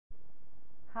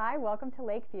Hi, welcome to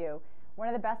Lakeview. One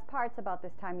of the best parts about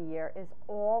this time of year is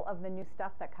all of the new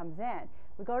stuff that comes in.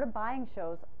 We go to buying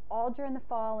shows all during the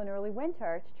fall and early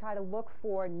winter to try to look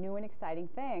for new and exciting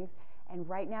things. And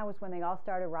right now is when they all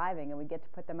start arriving and we get to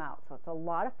put them out. So it's a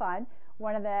lot of fun.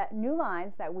 One of the new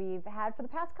lines that we've had for the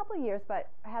past couple of years, but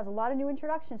has a lot of new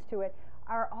introductions to it,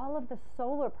 are all of the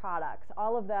solar products,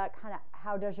 all of the kind of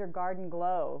How Does Your Garden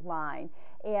Glow line.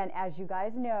 And as you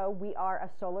guys know, we are a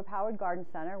solar powered garden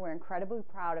center. We're incredibly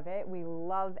proud of it. We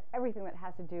love everything that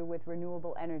has to do with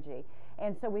renewable energy.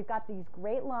 And so we've got these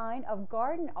great line of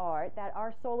garden art that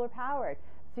are solar powered.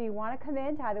 So you want to come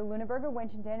in to either Lunenburg or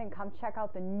Winchendon and come check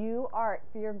out the new art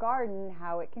for your garden,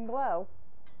 how it can glow.